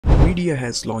Nvidia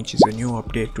has launched a new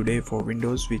update today for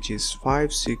Windows, which is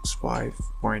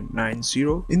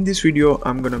 565.90. In this video,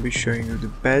 I'm gonna be showing you the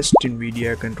best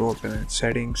Nvidia control panel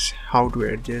settings, how to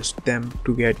adjust them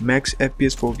to get max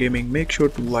FPS for gaming. Make sure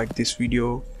to like this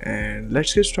video and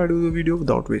let's get started with the video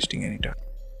without wasting any time.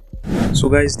 So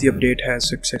guys, the update has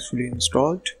successfully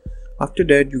installed. After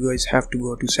that, you guys have to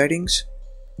go to settings.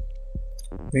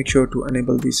 Make sure to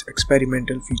enable these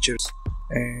experimental features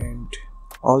and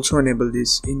also enable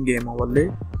this in-game overlay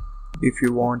if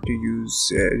you want to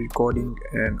use recording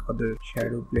and other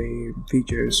shadow play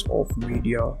features of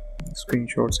media,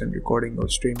 screenshots and recording or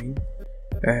streaming.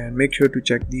 And make sure to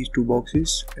check these two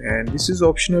boxes, and this is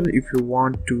optional if you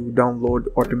want to download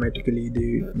automatically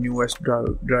the newest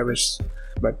drivers,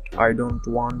 but I don't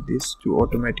want this to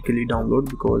automatically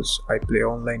download because I play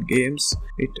online games.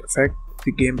 It affects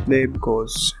the gameplay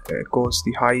because cause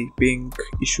the high ping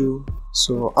issue.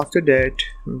 So after that,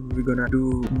 we're gonna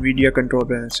do Nvidia control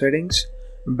panel settings,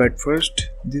 but first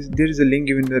there is a link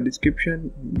given in the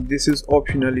description. This is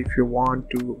optional. If you want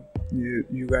to,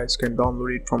 you guys can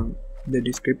download it from the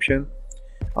description.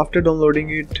 After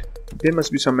downloading it, there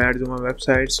must be some ads on my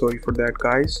website, sorry for that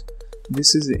guys.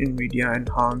 This is the Nvidia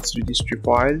enhanced registry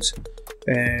files,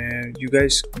 and you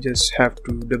guys just have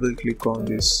to double click on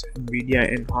this Nvidia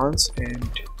enhance, and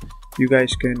you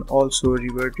guys can also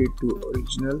revert it to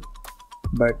original,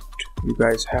 but you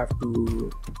guys have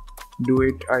to do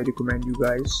it. I recommend you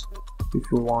guys, if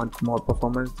you want more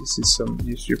performance, this is some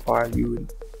registry file you're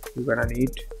gonna need.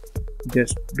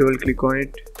 Just double click on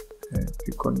it and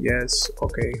click on yes.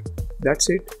 Okay, that's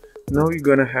it. Now you're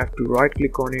gonna have to right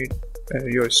click on it,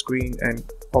 your screen, and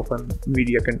open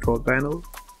Nvidia control panel.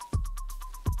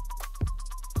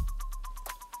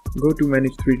 Go to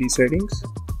manage 3D settings.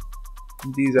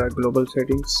 These are global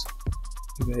settings,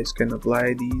 you guys can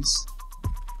apply these.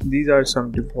 These are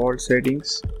some default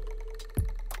settings,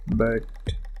 but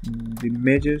the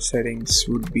major settings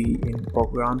would be in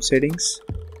program settings.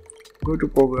 Go to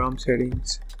program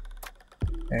settings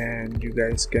and you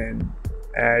guys can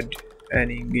add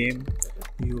any game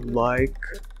you like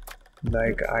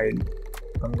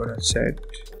I'm gonna set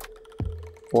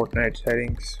Fortnite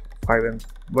settings, 5M,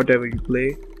 whatever you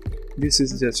play. This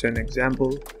is just an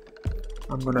example.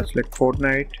 I'm gonna select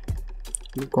Fortnite,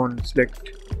 click on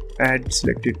select add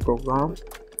selected program,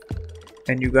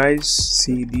 and you guys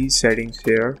see these settings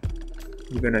here.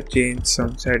 You're gonna change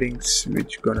some settings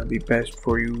which gonna be best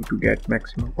for you to get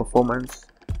maximum performance,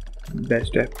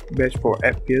 best for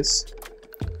FPS.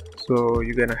 So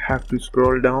you're gonna have to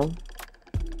scroll down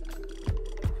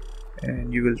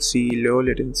and you will see low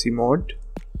latency mode.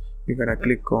 You're gonna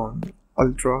click on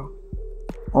ultra,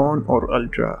 on or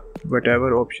ultra,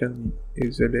 whatever option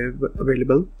is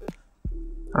available.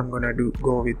 I'm gonna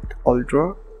go with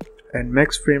ultra, and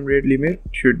max frame rate limit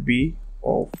should be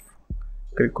off.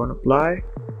 Click on apply,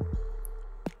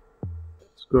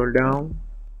 scroll down,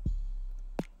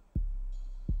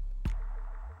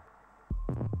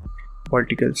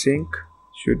 vertical sync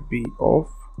should be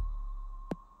off,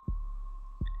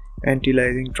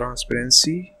 anti-aliasing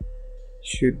transparency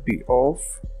should be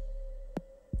off,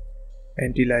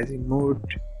 anti-aliasing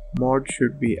mode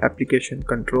should be application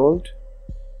controlled.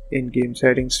 In-game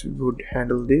settings would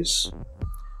handle this,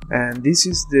 and this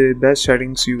is the best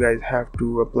settings you guys have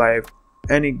to apply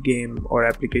any game or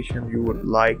application you would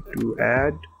like to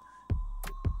add.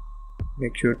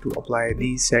 Make sure to apply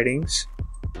these settings,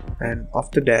 and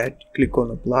after that click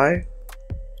on apply,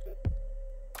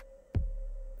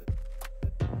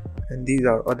 and these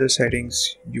are other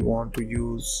settings you want to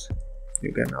use.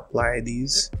 You can apply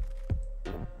these.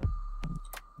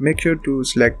 Make sure to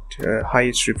select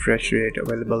highest refresh rate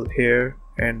available here,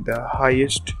 and the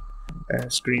highest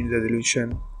screen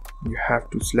resolution you have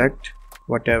to select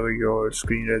whatever your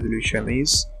screen resolution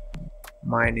is.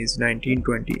 Mine is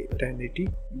 1920 1080.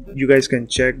 You guys can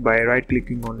check by right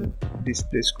clicking on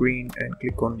display screen and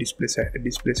click on display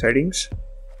settings.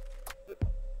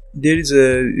 There is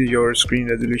your screen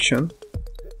resolution.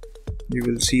 You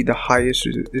will see the highest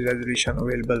resolution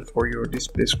available for your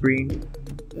display screen.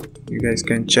 You guys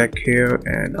can check here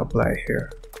and apply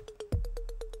here.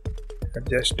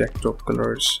 Adjust desktop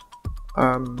colors.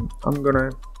 I'm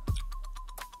gonna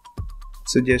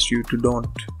suggest you to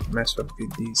don't mess up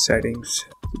with these settings.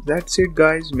 That's it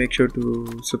guys. Make sure to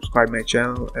subscribe my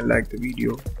channel and like the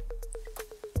video.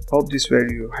 Hope this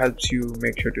video helps you.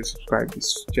 Make sure to subscribe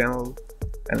this channel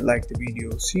and like the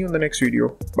video. See you in the next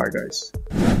video. Bye guys.